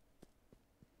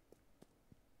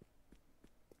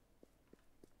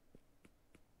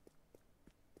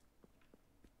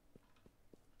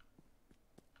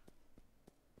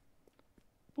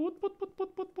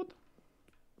 Put.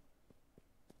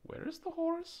 Where is the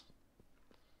horse?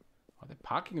 Are they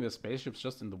parking their spaceships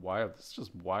just in the wild? It's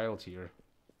just wild here.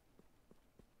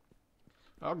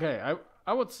 Okay,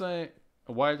 I would say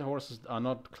wild horses are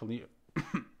not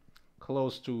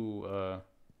close to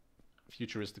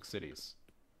futuristic cities.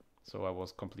 So I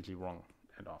was completely wrong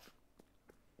and off.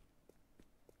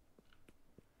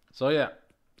 So yeah,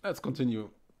 let's continue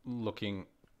looking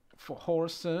for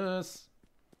horses.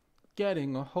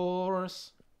 Getting a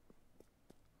horse.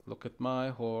 Look at my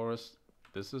horse.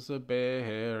 This is a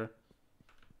bear.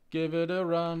 Give it a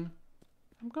run.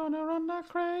 I'm gonna run like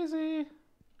crazy.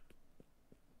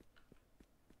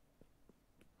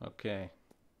 Okay.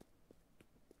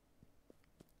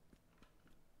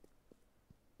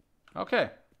 Okay.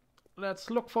 Let's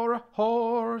look for a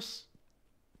horse.